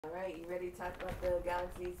All right, you ready to talk about the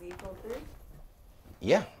Galaxy Z Fold 3?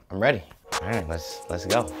 Yeah, I'm ready. All right, let's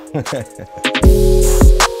go.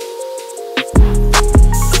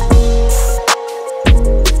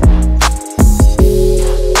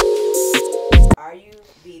 Are you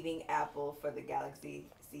beating Apple for the Galaxy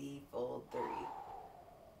Z Fold 3?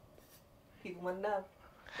 People want to know.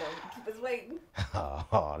 Don't keep us waiting.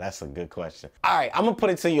 Oh, that's a good question. All right, I'm gonna put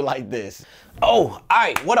it to you like this. Oh, all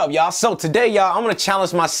right, what up, y'all? So today, y'all, I'm gonna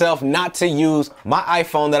challenge myself not to use my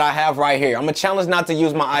iPhone that I have right here. I'm gonna challenge not to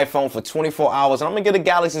use my iPhone for 24 hours, and I'm gonna give the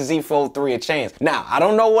Galaxy Z Fold 3 a chance. Now, I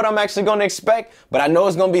don't know what I'm actually gonna expect, but I know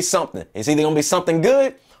it's gonna be something. It's either gonna be something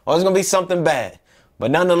good or it's gonna be something bad. But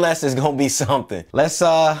nonetheless, it's gonna be something. Let's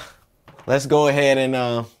go ahead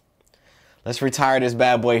and let's retire this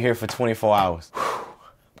bad boy here for 24 hours.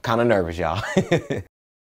 Kind of nervous, y'all.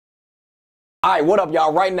 All right, what up,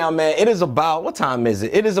 y'all? Right now, man, it is about, what time is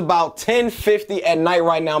it? It is about 10:50 at night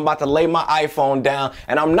right now. I'm about to lay my iPhone down,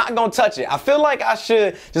 and I'm not gonna touch it. I feel like I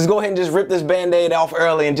should just go ahead and just rip this Band-Aid off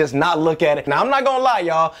early and just not look at it. Now, I'm not gonna lie,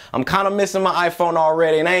 y'all. I'm kind of missing my iPhone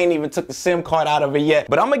already, and I ain't even took the SIM card out of it yet.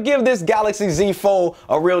 But I'm gonna give this Galaxy Z Fold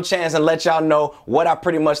a real chance and let y'all know what I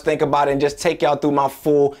pretty much think about it and just take y'all through my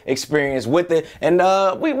full experience with it. And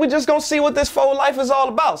we just gonna see what this Fold life is all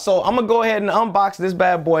about. So I'm gonna go ahead and unbox this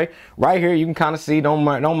bad boy right here. You can kind of see, don't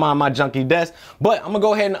mind my junky desk, but I'm gonna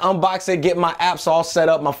go ahead and unbox it, get my apps all set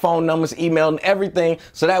up, my phone numbers, email, and everything,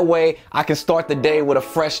 so that way I can start the day with a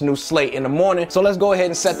fresh new slate in the morning. So let's go ahead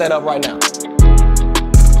and set that up right now.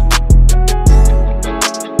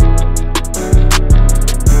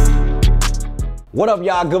 What up,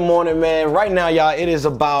 y'all? Good morning, man. Right now, y'all, it is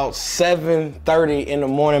about 7:30 in the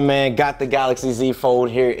morning, man. Got the Galaxy Z Fold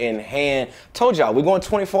here in hand. Told y'all, we're going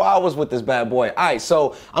 24 hours with this bad boy. All right,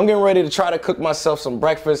 so I'm getting ready to try to cook myself some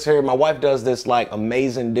breakfast here. My wife does this, like,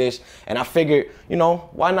 amazing dish, and I figured, you know,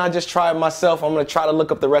 why not just try it myself? I'm gonna try to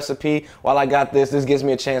look up the recipe while I got this. This gives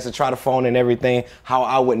me a chance to try the phone and everything, how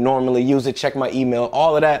I would normally use it, check my email,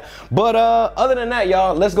 all of that. But other than that,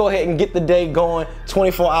 y'all, let's go ahead and get the day going.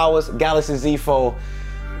 24 hours, Galaxy Z Fold.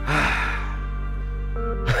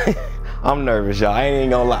 I'm nervous, y'all. I ain't even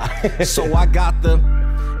gonna lie. So I got the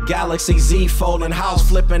Galaxy Z Fold in house,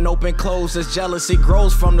 flipping open close as jealousy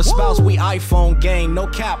grows from the spouse. We iPhone gang, no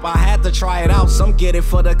cap. I had to try it out. Some get it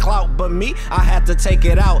for the clout, but me, I had to take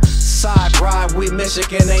it out. Side ride with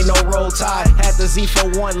Michigan, ain't no roll tide. Had the Z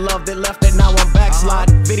Fold 1, loved it, left it, now I'm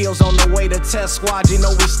backsliding. Videos on the way to test squad, you know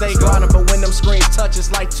we stay grinding, but when them screens touch,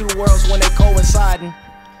 it's like two worlds when they coinciding.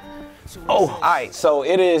 Oh, all right, so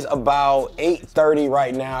it is about 8:30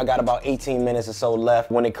 right now. I got about 18 minutes or so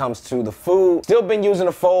left when it comes to the food. Still been using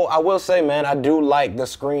the Fold. I will say, man, I do like the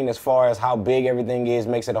screen as far as how big everything is.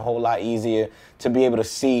 Makes it a whole lot easier to be able to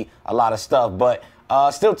see a lot of stuff. But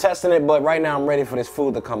still testing it, but right now I'm ready for this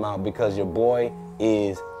food to come out because your boy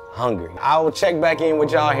is hungry. I will check back in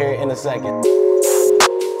with y'all here in a second.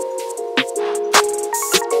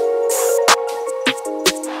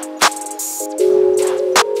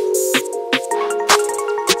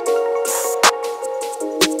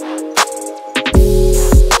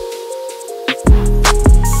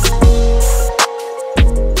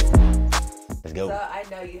 So I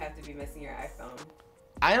know you have to be missing your iPhone.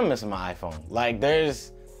 I am missing my iPhone. Like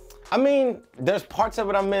there's parts of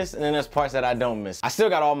it I miss, and then there's parts that I don't miss. I still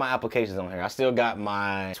got all my applications on here. I still got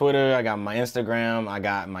my Twitter, I got my Instagram, I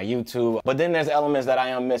got my YouTube. But then there's elements that I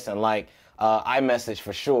am missing, like iMessage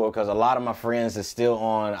for sure, because a lot of my friends is still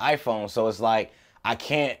on iPhone. So it's like, I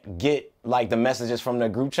can't get like the messages from the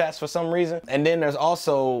group chats for some reason. And then there's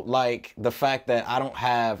also like the fact that I don't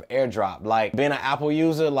have AirDrop. Like being an Apple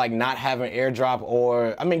user, like not having AirDrop,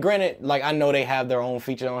 or, I mean, granted, like I know they have their own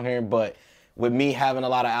feature on here, but with me having a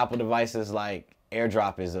lot of Apple devices, like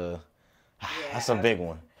AirDrop is that's a big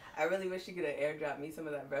one. I really wish you could have AirDropped me some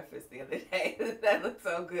of that breakfast the other day. That looked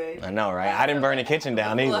so good. I know, right? I didn't burn the kitchen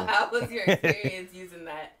down either. Well, how was your experience using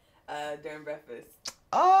that during breakfast?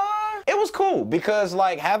 It was cool because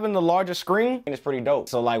like having the larger screen is pretty dope.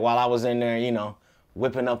 So like while I was in there, you know,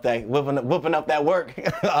 whipping up that work, you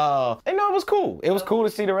know, it was cool. It was cool to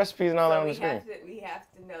see the recipes and all that on the screen. We have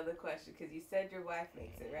to know the question because you said your wife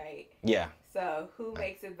makes it, right? Yeah. So who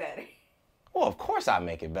makes it better? Well, of course I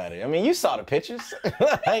make it better. I mean, you saw the pictures.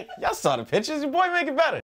 Like, y'all saw the pictures. Your boy make it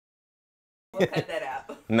better. We'll cut that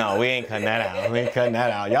out. No, we ain't cutting that out. We ain't cutting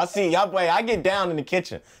that out. Y'all see, y'all boy, I get down in the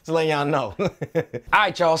kitchen. So let y'all know. All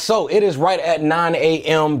right, y'all. So it is right at 9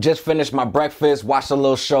 a.m. Just finished my breakfast, watched a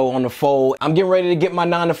little show on the Fold. I'm getting ready to get my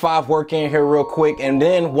 9 to 5 work in here real quick. And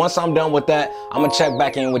then once I'm done with that, I'm going to check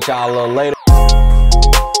back in with y'all a little later.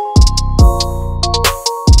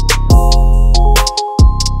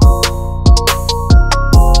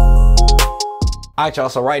 All right, y'all,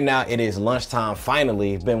 so right now it is lunchtime,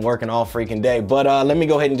 finally. Been working all freaking day, but let me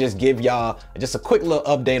go ahead and just give y'all just a quick little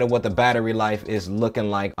update of what the battery life is looking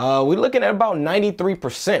like. We're looking at about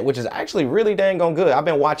 93%, which is actually really dang on good. I've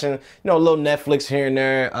been watching, a little Netflix here and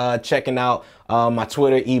there, checking out my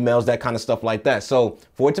Twitter, emails, that kind of stuff like that. So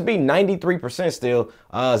for it to be 93% still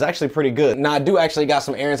is actually pretty good. Now I do actually got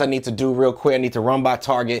some errands I need to do real quick. I need to run by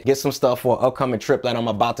Target, get some stuff for an upcoming trip that I'm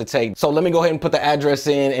about to take. So let me go ahead and put the address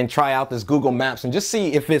in and try out this Google Maps and just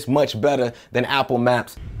see if it's much better than Apple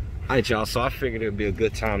Maps. All right, y'all, so I figured it'd be a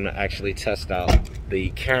good time to actually test out the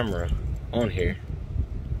camera on here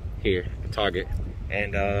at Target.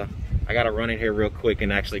 And I gotta run in here real quick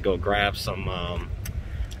and actually go grab some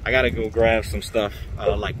I gotta go grab some stuff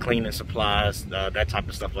like cleaning supplies, that type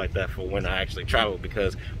of stuff like that for when I actually travel,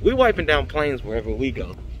 because we wiping down planes wherever we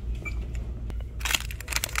go.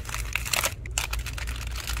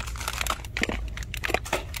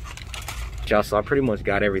 Y'all, so I pretty much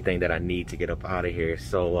got everything that I need to get up out of here.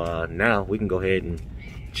 So now we can go ahead and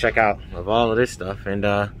check out of all of this stuff, and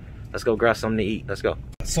let's go grab something to eat. Let's go.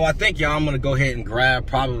 So I think, y'all, I'm gonna go ahead and grab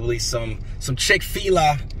probably some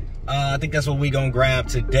Chick-fil-A. I think that's what we gonna grab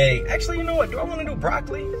today. Actually, you know what? Do I want to do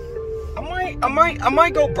broccoli? I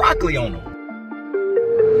might go broccoli on them.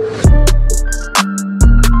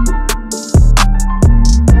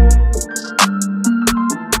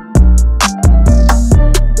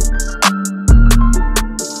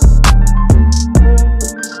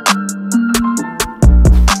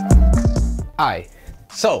 All right,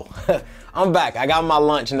 so I'm back. I got my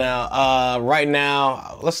lunch now. Right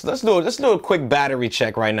now, let's do a quick battery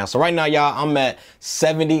check right now. So right now, y'all, I'm at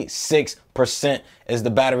 76% is the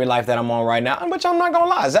battery life that I'm on right now, which I'm not gonna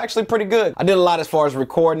lie, it's actually pretty good. I did a lot as far as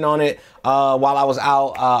recording on it while I was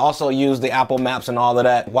out. Also used the Apple Maps and all of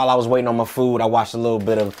that. While I was waiting on my food, I watched a little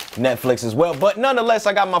bit of Netflix as well. But nonetheless,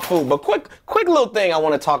 I got my food. But quick little thing I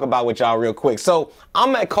want to talk about with y'all real quick. So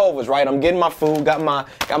I'm at Culver's, right? I'm getting my food, got my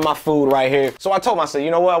food right here. So I told him, I said,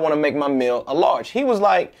 you know what? I want to make my meal a large. He was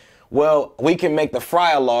like, well, we can make the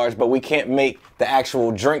fry a large, but we can't make the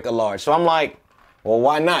actual drink a large. So I'm like, well,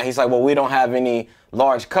 why not? He's like, well, we don't have any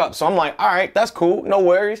large cups. So I'm like, all right, that's cool. No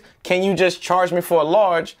worries. Can you just charge me for a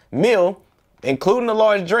large meal, including a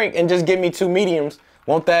large drink, and just give me 2 mediums?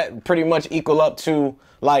 Won't that pretty much equal up to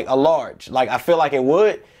like a large? Like, I feel like it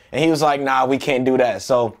would. And he was like, nah, we can't do that.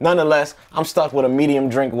 So nonetheless, I'm stuck with a medium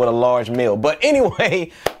drink with a large meal. But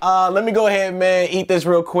anyway, let me go ahead, man, eat this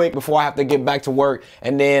real quick before I have to get back to work.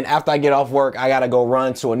 And then after I get off work, I got to go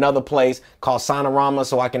run to another place called Sonorama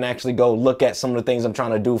so I can actually go look at some of the things I'm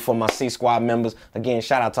trying to do for my C Squad members. Again,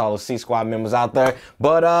 shout out to all the C Squad members out there.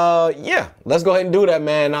 But yeah, let's go ahead and do that,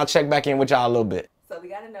 man. I'll check back in with y'all a little bit. So we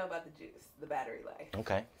got to know about the juice, the battery life.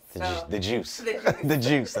 Okay. So, the juice. The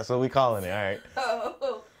juice. That's what we calling it. All right. Oh.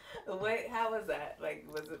 How was that? Like,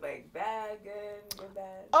 was it like bad, good,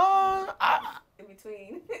 bad? In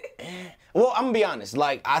between. Well, I'm gonna be honest.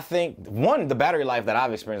 Like, I think the battery life that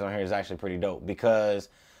I've experienced on here is actually pretty dope because,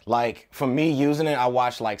 like, for me using it, I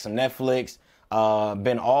watched like some Netflix,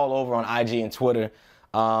 been all over on IG and Twitter.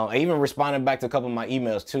 I even responded back to a couple of my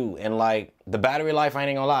emails too. And like the battery life, I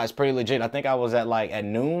ain't gonna lie, it's pretty legit. I think I was at like at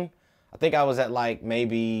noon. I think I was at like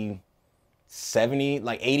maybe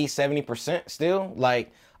 80-70% still.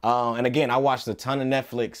 Like. And again, I watched a ton of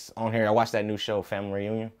Netflix on here. I watched that new show, Family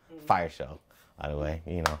Reunion. Fire show, by the way.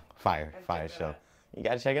 Fire show. You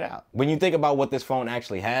gotta check it out. When you think about what this phone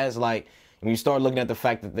actually has, like, when you start looking at the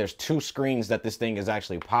fact that there's 2 screens that this thing is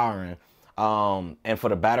actually powering, and for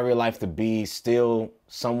the battery life to be still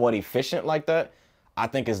somewhat efficient like that, I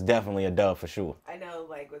think it's definitely a dub for sure. I know,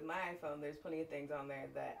 like, with my iPhone, there's plenty of things on there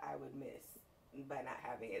that I would miss by not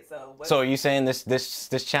having it. So are you saying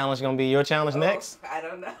this challenge gonna be your challenge next? I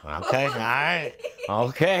don't know. Okay, all right.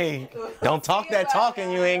 Okay. Don't talk that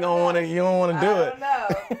talking. You ain't gonna wanna. You don't wanna do it. I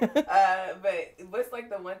don't know. But what's like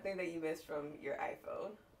the one thing that you miss from your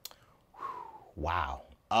iPhone? Wow.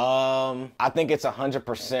 I think it's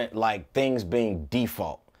 100% like things being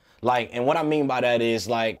default. Like, and what I mean by that is,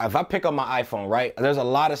 like, if I pick up my iPhone, right, there's a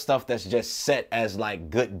lot of stuff that's just set as like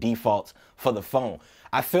good defaults for the phone.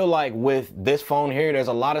 I feel like with this phone here, there's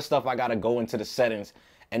a lot of stuff I gotta go into the settings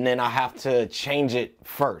and then I have to change it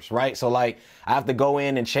first, right? So like, I have to go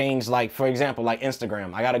in and change, like, for example, like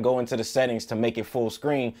Instagram. I gotta go into the settings to make it full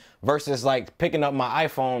screen versus like picking up my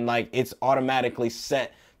iPhone, like it's automatically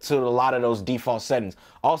set to a lot of those default settings.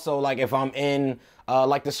 Also, like if I'm in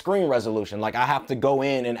like the screen resolution, like I have to go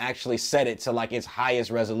in and actually set it to like its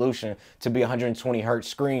highest resolution to be 120 hertz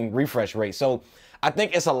screen refresh rate. So I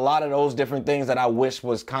think it's a lot of those different things that I wish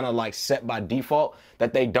was kind of like set by default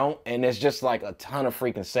that they don't, and there's just like a ton of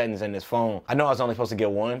freaking settings in this phone. I know I was only supposed to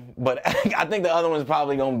get one, but I think the other one's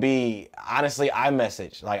probably gonna be, honestly,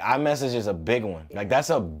 iMessage. Like iMessage is a big one. Like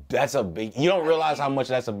that's a big, you don't realize how much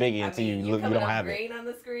that's a biggie until you don't have it. Green on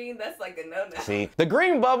the screen, that's like a no-no. See, the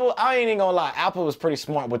green bubble, I ain't even gonna lie, Apple was pretty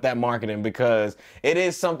smart with that marketing, because it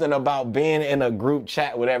is something about being in a group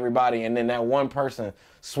chat with everybody and then that one person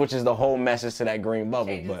switches the whole message to that green bubble.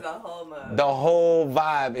 Changes but the whole mode. The whole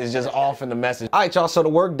vibe is just off in the message. All right, y'all, so the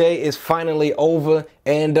work day is finally over,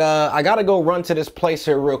 and I gotta go run to this place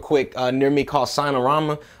here real quick near me called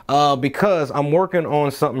Sinorama, because I'm working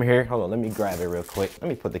on something here. Hold on, let me grab it real quick. Let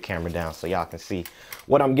me put the camera down so y'all can see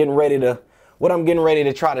what I'm getting ready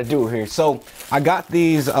to try to do here. So I got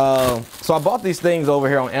these, so I bought these things over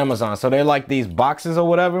here on Amazon. So they're like these boxes or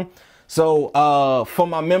whatever. So for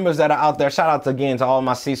my members that are out there, shout out again to all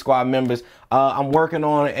my C Squad members. I'm working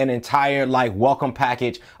on an entire like welcome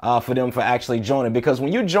package for them for actually joining, because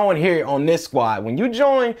when you join here on this squad, when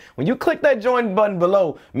you click that join button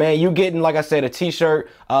below, man, you getting, like I said, a t-shirt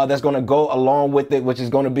that's gonna go along with it, which is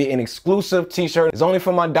gonna be an exclusive t-shirt. It's only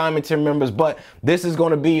for my Diamond Tier members, but this is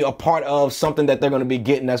gonna be a part of something that they're gonna be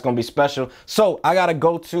getting that's gonna be special. So I gotta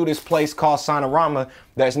go to this place called Sinorama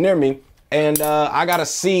that's near me. And I gotta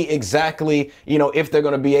see exactly, you know, if they're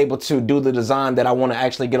gonna be able to do the design that I wanna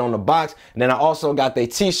actually get on the box. And then I also got their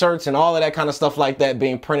t-shirts and all of that kind of stuff like that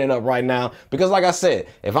being printed up right now. Because like I said,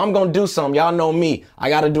 if I'm gonna do something, y'all know me, I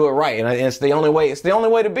gotta do it right. And it's the only way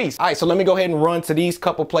to be. All right, so let me go ahead and run to these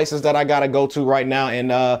couple places that I gotta go to right now.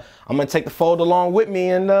 And I'm gonna take the fold along with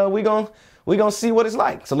me, and we gonna see what it's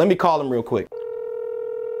like. So let me call them real quick.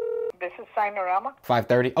 This is Sinorama.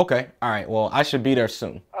 5:30, okay. All right, well, I should be there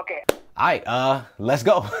soon. Okay. All right, let's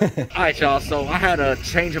go. All right, y'all, so I had a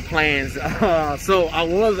change of plans. So I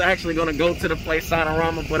was actually gonna go to the place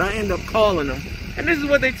Sinorama, but I ended up calling them. And this is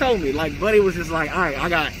what they told me. Like, buddy was just like, all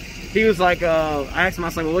right, he was like, I asked him, I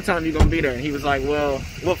was like, well, what time you gonna be there? And he was like, well,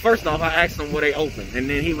 first off, I asked him, were they open? And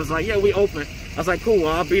then he was like, yeah, we open. I was like, cool,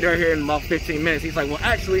 well, I'll be there here in about 15 minutes. He's like, well,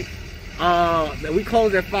 actually, we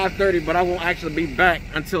close at 5:30, but I won't actually be back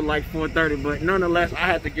until like 4:30. But nonetheless, I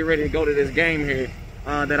had to get ready to go to this game here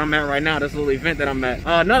that I'm at right now, this little event that I'm at.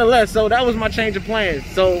 Nonetheless, so that was my change of plans.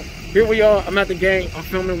 So here we are, I'm at the game, I'm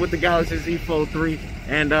filming with the Galaxy Z Fold 3,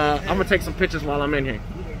 and I'm gonna take some pictures while I'm in here.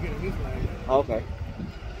 Okay.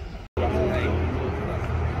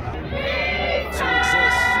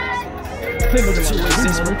 To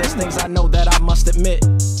exist, but there's things I know that I must admit.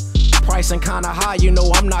 Pricing kinda high, you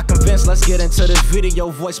know I'm not convinced. Let's get into this video,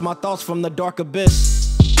 voice my thoughts from the dark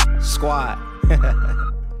abyss. Squad.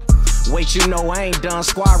 Wait, you know I ain't done.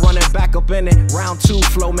 Squad running back up in it. Round 2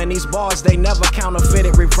 flow, man, these bars, they never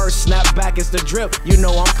counterfeited. Reverse snap back is the drip, you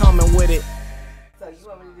know I'm coming with it. So you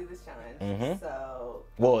want me to do this challenge? So,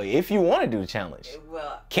 well, if you want to do the challenge,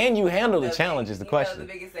 well, can you handle the challenge is the question.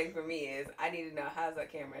 The biggest thing for me is I need to know, how's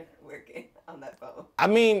that camera working on that phone? I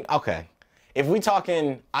mean, okay. If we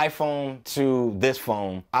talking iPhone to this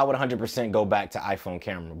phone, I would 100% go back to iPhone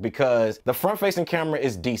camera, because the front-facing camera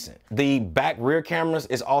is decent. The back rear cameras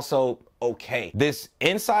is also okay. This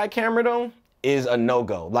inside camera though is a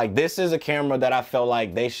no-go. Like, this is a camera that I felt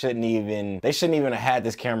like they shouldn't even have had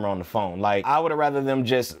this camera on the phone. Like, I would have rather them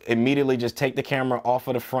just immediately just take the camera off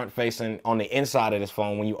of the front facing on the inside of this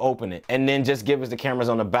phone when you open it, and then just give us the cameras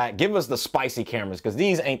on the back. Give us the spicy cameras, because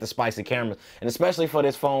these ain't the spicy cameras. And especially for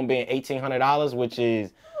this phone being $1,800, which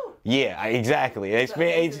is, yeah, exactly. It's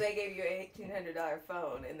been they gave you an $1,800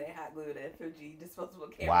 phone and they hot glued a Fuji disposable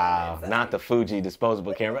camera. Wow, not the Fuji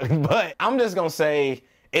disposable camera. But I'm just gonna say,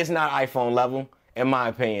 it's not iPhone level, in my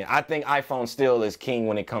opinion. I think iPhone still is king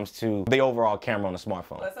when it comes to the overall camera on a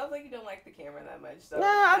smartphone. Well, it sounds like you don't like the camera that much. So nah,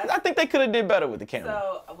 I think they could have did better with the camera.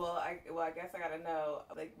 So, well, I guess I gotta know,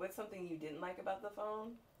 like, what's something you didn't like about the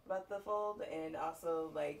phone, about the Fold, and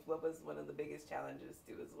also, like, what was one of the biggest challenges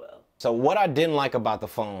too as well? So what I didn't like about the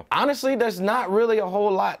phone, honestly, there's not really a whole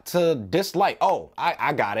lot to dislike. Oh,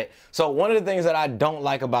 I got it. So one of the things that I don't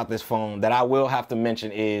like about this phone that I will have to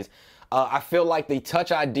mention is, I feel like the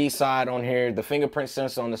Touch ID side on here, the fingerprint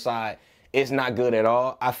sensor on the side, is not good at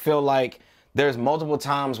all. I feel like there's multiple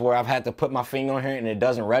times where I've had to put my finger on here and it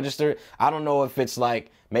doesn't register. I don't know if it's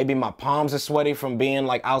like maybe my palms are sweaty from being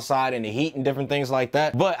like outside in the heat and different things like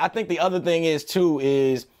that. But I think the other thing is too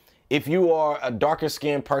is, if you are a darker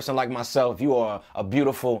skinned person like myself, you are a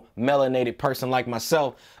beautiful melanated person like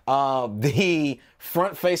myself, the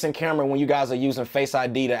front facing camera, when you guys are using Face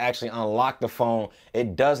ID to actually unlock the phone,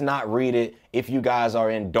 it does not read it if you guys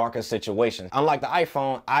are in darker situations. Unlike the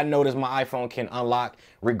iPhone, I notice my iPhone can unlock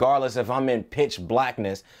regardless if I'm in pitch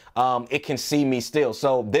blackness. It can see me still.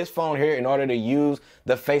 So this phone here, in order to use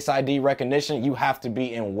the Face ID recognition, you have to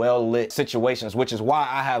be in well-lit situations, which is why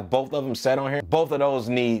I have both of them set on here. Both of those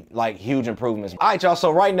need like huge improvements. All right, y'all,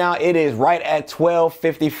 so right now it is right at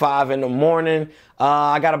 12:55 in the morning.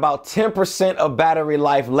 I got about 10% of battery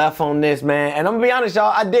life left on this, man. And I'm gonna be honest,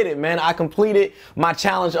 y'all, I did it, man. I completed my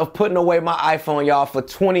challenge of putting away my iPhone, y'all, for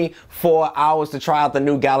 24 hours to try out the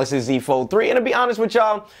new Galaxy Z Fold 3. And to be honest with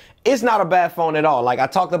y'all, it's not a bad phone at all. Like, I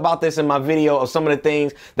talked about this in my video of some of the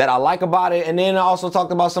things that I like about it, and then I also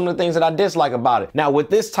talked about some of the things that I dislike about it. Now,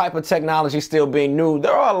 with this type of technology still being new,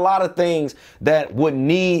 there are a lot of things that would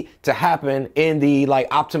need to happen in the like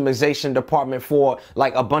optimization department for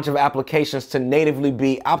like a bunch of applications to natively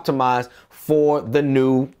be optimized for the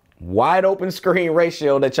new wide open screen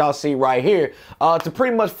ratio that y'all see right here to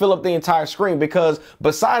pretty much fill up the entire screen, because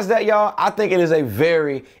besides that, y'all, I think it is a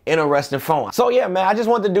very interesting phone. So yeah, man, I just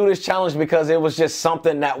wanted to do this challenge because it was just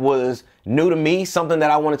something that was new to me, something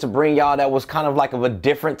that I wanted to bring y'all that was kind of like of a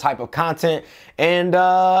different type of content. And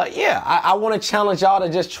yeah, I want to challenge y'all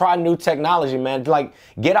to just try new technology, man. Like,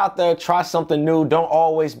 get out there, try something new. Don't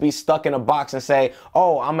always be stuck in a box and say,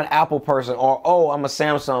 oh, I'm an Apple person, or oh, I'm a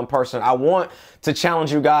Samsung person. I want to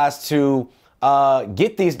challenge you guys to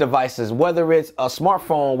get these devices, whether it's a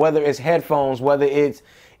smartphone, whether it's headphones, whether it's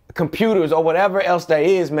computers or whatever else there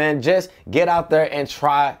is, man. Just get out there and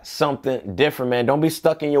try something different, man. Don't be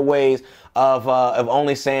stuck in your ways of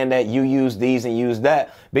only saying that you use these and use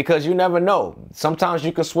that, because you never know. Sometimes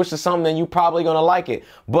you can switch to something and you probably gonna like it.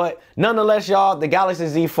 But nonetheless, y'all, the Galaxy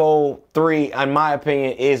Z Fold 3, in my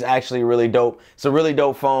opinion, is actually really dope. It's a really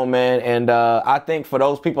dope phone, man. And I think for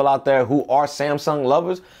those people out there who are Samsung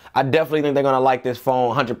lovers, I definitely think they're gonna like this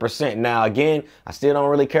phone 100%. Now, again, I still don't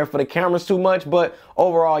really care for the cameras too much, but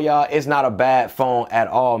overall, y'all, it's not a bad phone at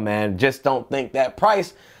all, man. Just don't think that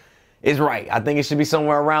price is right. I think it should be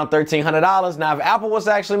somewhere around $1,300. Now, if Apple was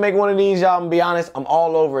to actually make one of these, y'all, I'm gonna be honest, I'm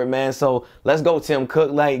all over it, man. So let's go, Tim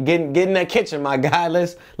Cook. Like, get in that kitchen, my guy.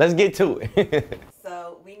 Let's get to it.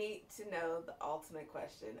 So we need to know the ultimate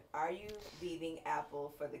question: are you leaving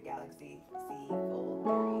Apple for the Galaxy Z Fold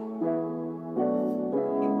 3?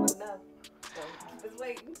 No. Don't keep us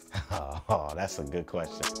waiting. Oh, that's a good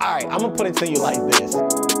question. All right, I'm gonna put it to you like this.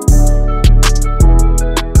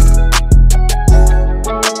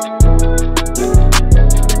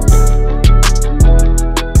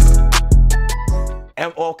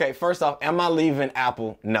 Okay, first off, am I leaving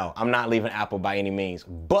Apple? No, I'm not leaving Apple by any means.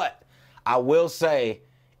 But I will say,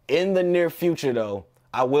 in the near future, though,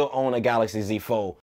 I will own a Galaxy Z Fold.